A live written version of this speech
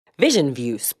Vision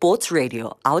View Sports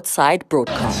Radio outside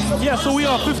broadcast. Yeah, so we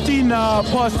are 15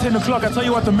 past 10 o'clock. I tell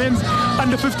you what, the men's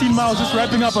under 15 miles just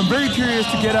wrapping up. I'm very curious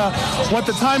to get what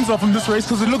the times are from this race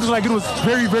because it looks like it was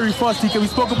very, very fast. We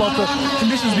spoke about the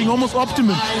conditions being almost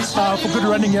optimum for good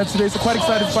running here today, so quite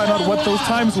excited to find out what those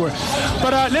times were.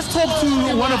 But let's talk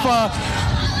to one of our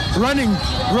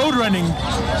road running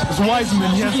wise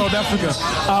men here in South Africa.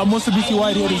 Mosibodi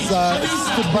Whitehead is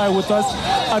stood by with us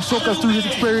to talk us through his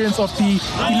experience of the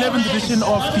 11th edition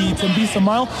of the Tembisa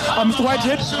Mile. Mr.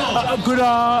 Whitehead, good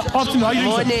afternoon. How are you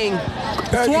doing? Morning.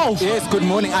 12. Yes, good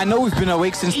morning. I know we've been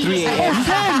awake since 3 a.m.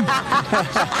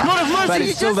 But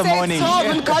it's still the morning.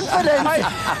 Lost,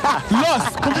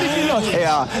 completely lost.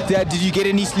 Yeah. Did you get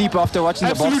any sleep after watching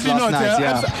the box last night?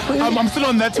 Yeah. I'm still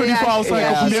on that 24-hour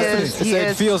cycle from yesterday. So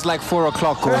it feels like 4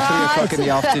 o'clock or 3 o'clock in the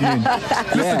afternoon.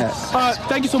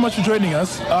 Thank you so much for joining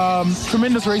us.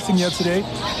 Tremendous racing here today.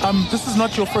 This is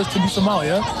not your first Tembisa Mile,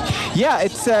 yeah? Yeah,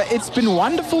 it's been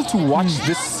wonderful to watch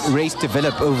this race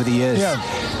develop over the years. Yeah.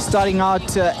 Starting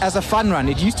out as a fun run.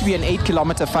 It used to be an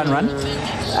 8-kilometer fun run.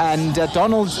 And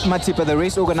Donald Matipa, the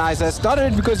race organizer,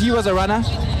 started it because he was a runner.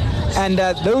 And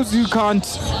those who can't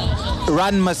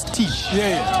run must teach.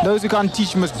 Those who can't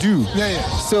teach must do.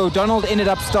 So Donald ended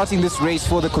up starting this race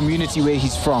for the community where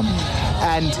he's from.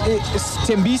 And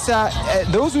Tembisa,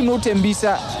 those who know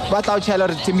Tembisa,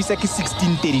 Tembisa is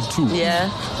 1632. Yeah.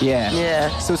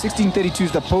 So 1632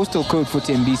 is the postal code for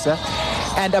Tembisa.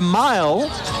 And a mile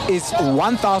is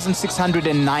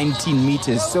 1,619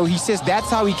 meters. So he says that's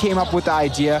how he came up with the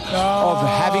idea of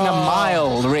having a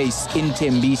mile race in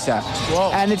Tembisa.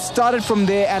 Wow. And it started from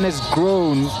there and has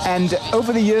grown. And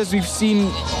over the years, we've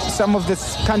seen some of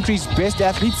this country's best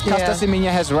athletes. Caster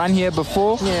Semenya has run here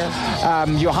before.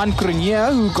 Johan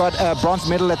Cronje, who got a bronze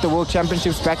medal at the World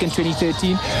Championships back in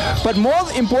 2013. But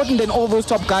more important than all those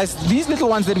top guys, these little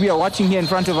ones that we are watching here in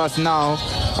front of us now,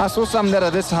 I saw some that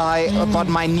are this high, about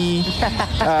my knee,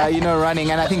 running,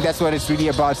 and I think that's what it's really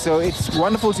about. So it's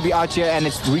wonderful to be out here, and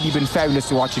it's really been fabulous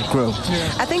to watch it grow.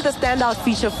 I think the standout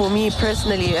feature for me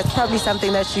personally, it's probably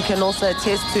something that you can also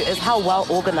attest to, is how well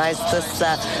organized this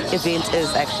event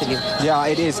is actually. Yeah,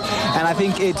 it is. And I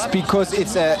think it's because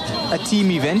it's a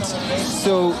team event.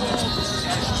 So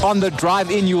on the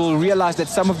drive in, you will realize that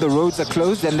some of the roads are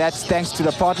closed, and that's thanks to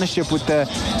the partnership with the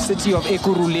city of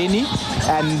Ekurhuleni,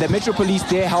 and the Metro Police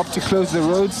there helped to close the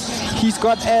roads. He's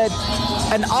got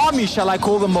an army, shall I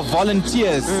call them, of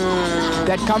volunteers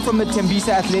that come from the Tembisa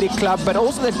Athletic Club, but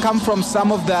also that come from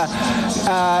some of the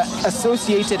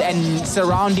associated and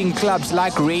surrounding clubs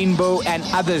like Rainbow and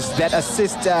others that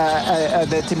assist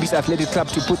the Tembisa Athletic Club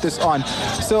to put this on.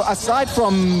 So aside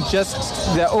from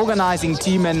just the organizing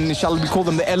team, and shall we call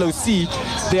them the LOC,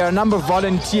 there are a number of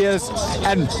volunteers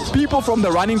and people from the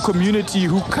running community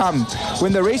who come.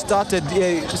 When the race started,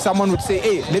 someone would say,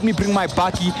 hey, let me bring my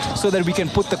baki so that we can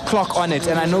put the clock on it.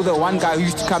 And I know the one guy who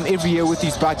used to come every year with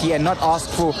his baki and not ask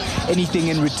for anything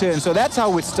in return. So that's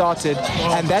how it started.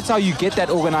 And that's how you get that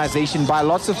organization, by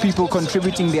lots of people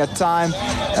contributing their time,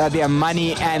 their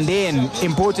money, and then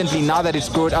importantly, now that it's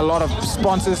grown, a lot of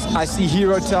sponsors. I see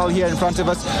HeroTel here in front of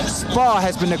us. Spar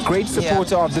has been a great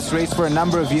supporter of this race for a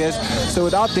number of years. So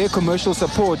without their commercial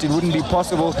support, it wouldn't be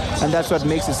possible. And that's what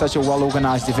makes it such a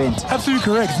well-organized event. Absolutely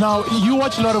correct. Now, you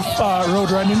watch a lot of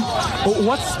road running.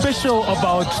 What's special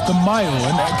about the mile?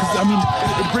 Because, I mean,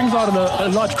 it brings out a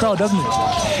large crowd, doesn't it?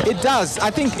 It does. I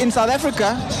think in South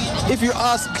Africa, if you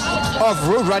ask of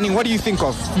road running, what do you think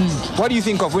of? What do you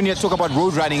think of when you talk about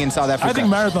road running in South Africa? I think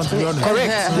marathon, to be honest. Correct.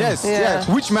 Yes.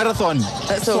 Which marathon?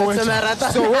 Soweto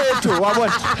marathon. Soweto.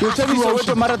 You'll tell me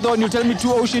Soweto marathon, you'll tell me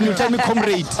Two Ocean, you'll tell me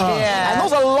Comrade. And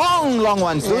those are long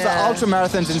ones. Those are ultra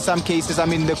marathons in some cases. I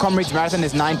mean, the Comrades marathon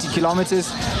is 90 kilometers.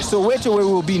 Soweto, where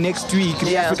we'll be next week,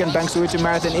 the African Bank Soweto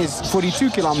marathon is 42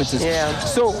 kilometers.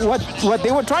 So what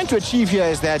they were trying to achieve here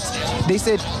is that they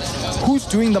said, who's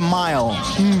doing the mile?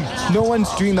 No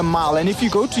one's doing the mile. And if you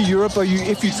go to Europe, or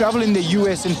if you travel in the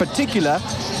US in particular,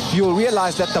 you'll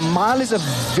realize that the mile is a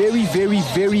very, very,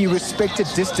 very respected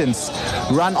distance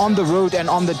run on the road and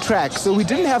on the track. So we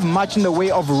didn't have much in the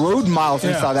way of road miles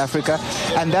in South Africa,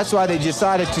 and that's why they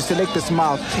decided to select this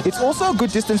mile. It's also a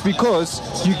good distance because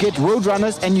you get road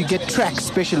runners and you get track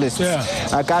specialists.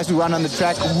 Guys who run on the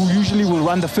track, who usually will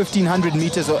run the 1,500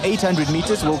 meters or 800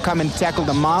 meters, will come and tackle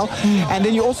the mile. And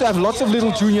then you also have lots of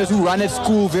little juniors who run at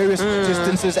school various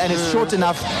distances, and it's short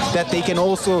enough that they can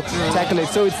also tackle it.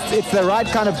 So it's the right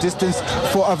kind of distance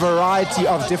for a variety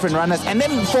of different runners. And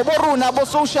then for Boruna,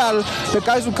 social, the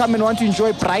guys who come and want to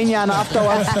enjoy Prainyana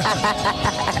afterwards.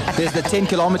 There's the 10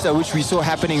 kilometer, which we saw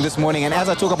happening this morning. And as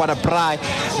I talk about a braai,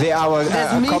 there are our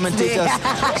commentators.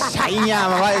 In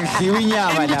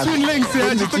between links,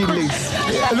 yeah. In between links.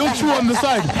 A little chew on the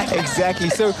side. Exactly.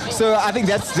 So I think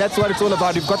that's what it's all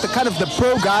about. You've got the kind of the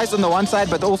pro guys on the one side,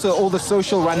 but also all the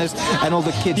social runners and all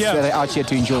the kids that are out here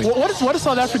to enjoy. What is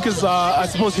South Africa's, I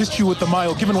suppose, history with the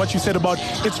mile, given what you said about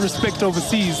its respect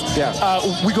overseas?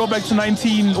 We go back to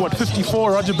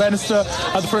 1954. Roger Bannister,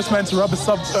 the first man to run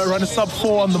a sub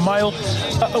 4 on the mile.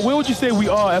 Where would you say we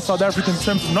are as South Africans in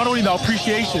terms of not only the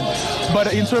appreciation,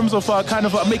 but in terms of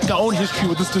making our own history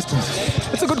with this distance?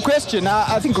 It's a good question.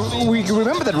 I think we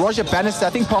remember that Roger Bannister, I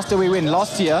think, passed away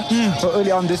last year or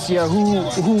early on this year,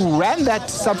 who ran that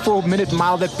sub 4 minute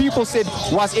mile that people said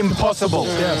was impossible.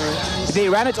 They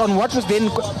ran it on what was then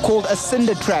called a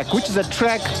cinder track, which is a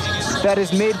track that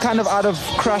is made kind of out of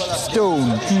crushed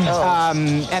stone.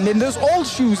 And then those old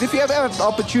shoes, if you ever have the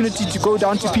opportunity to go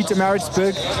down to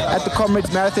Pietermaritzburg at the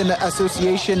Comrades Marathon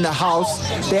Association house,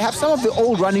 they have some of the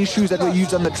old running shoes that were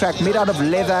used on the track, made out of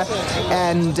leather,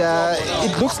 and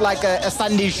it looks like a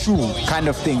Sunday shoe kind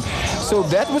of thing. So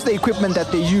that was the equipment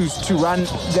that they used to run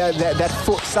that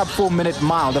sub 4 minute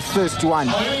mile, the first one.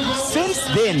 Since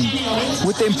then,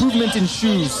 with the improvement in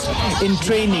shoes, in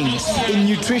training, in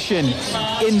nutrition,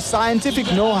 in scientific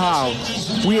know-how,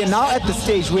 we are now at the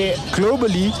stage where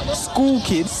globally school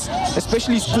kids,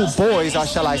 especially school boys, or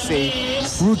shall I say,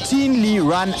 routinely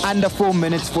run under 4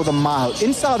 minutes for the mile.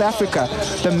 In South Africa,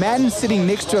 the man sitting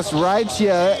next to us right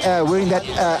here wearing that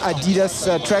Adidas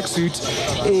tracksuit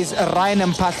is Ryan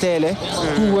Mpahlele,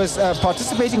 who was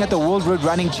participating at the World Road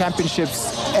Running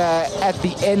Championships at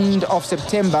the end of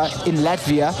September in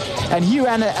Latvia, and he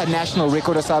ran a national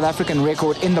record, a South African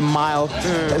record in the mile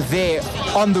there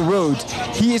on the road.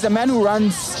 He is a man who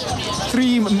runs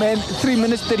 3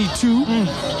 minutes 32,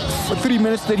 3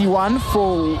 minutes 31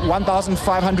 for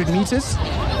 1,500 meters.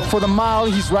 For the mile,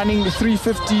 he's running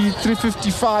 350,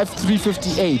 355,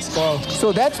 358. Wow.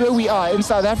 So that's where we are. In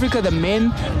South Africa, the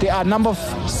men, there are a number of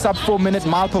sub 4 minute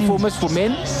mile performers for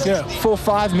men. 4,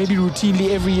 5, maybe routinely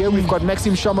every year. We've got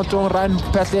Maxim Shamotong, Ryan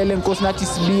Mpahlele, Nkosinathi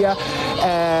Sibiya,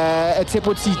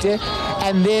 Tsepo Tsite.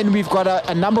 And then we've got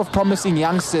a number of promising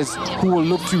youngsters who will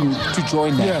look to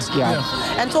join that.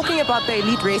 And talking about the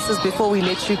elite races before we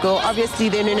let you go, obviously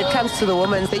then when it comes to the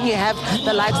women's, then you have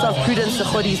the likes of Prudence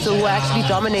Sekgodiso, who are actually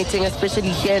dominating, especially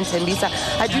here in Tembisa.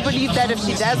 I do believe that if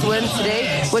she does win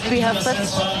today, would be her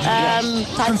fifth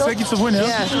title. Consecutive win,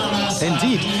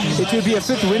 Indeed. It will be a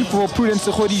fifth win for Prudence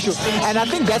Sekgodiso. And I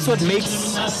think that's what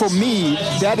makes, for me,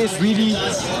 that is really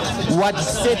what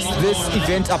sets this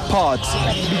event apart.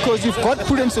 Because you've got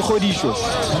Prudence Sekgodiso.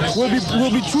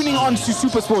 We'll be tuning on to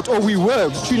SuperSport, or we were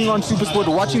tuning on SuperSport,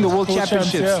 watching the World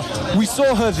Championships. We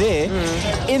saw her there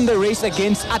in the race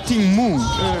against Ating Mu,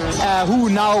 who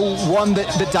now won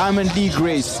the Diamond League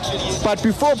race. But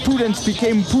before Prudence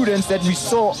became Prudence that we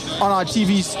saw on our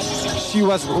TVs, she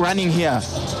was running here.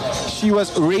 She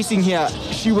was racing here.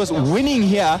 She was winning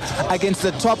here against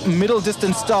the top middle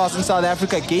distance stars in South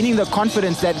Africa, gaining the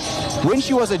confidence that when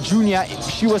she was a junior,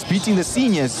 she was beating the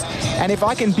seniors. And if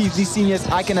I can beat these seniors,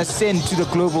 I can ascend to the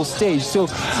global stage. So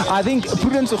I think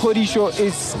Prudence Sekgodiso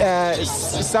is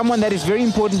someone that is very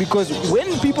important, because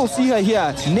when people see her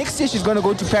here, next year she's going to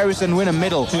go to Paris and win a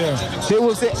medal. They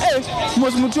will say, hey, so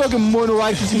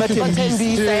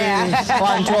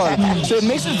it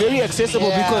makes it very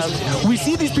accessible because we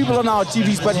see these people on our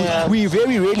TVs, but we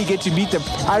very rarely get to meet them.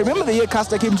 I remember the year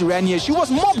Casta came to run here, she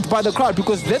was mobbed by the crowd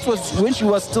because that was when she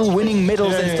was still winning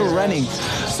medals and still running.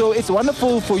 So it's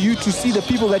wonderful for you to see the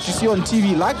people that you see on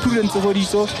TV like Prudence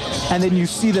Sekgodiso, and then you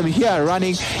see them here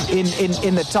running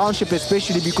in the township,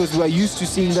 especially because we are used to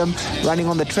seeing them running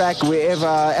on the track wherever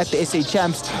at the SA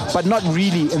Champs, but not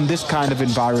really in this kind of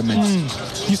environment.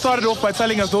 You started off by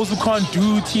telling us those who can't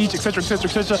do, teach, etc., etc.,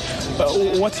 etc.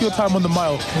 What's your time on the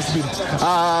mile,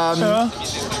 Mosibodi?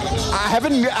 I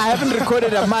haven't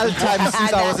recorded a mile time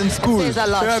since I was in school.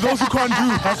 Those who can't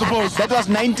do, I suppose. That was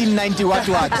 1990 what.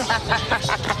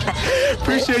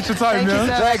 Appreciate your time,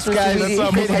 Thanks, guys.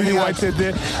 That's Mosibodi Whitehead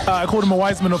there. I called him a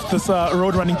wise man of this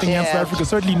road running thing in South Africa.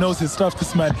 Certainly knows his stuff,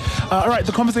 this man. All right,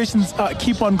 the conversations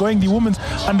keep on going. The women's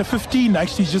under 15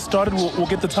 actually just started. We'll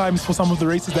get the times for some of the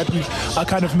races that we've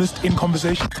kind of missed in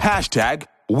conversation.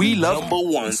 #We love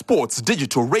 #1 sports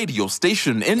digital radio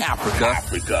station in Africa.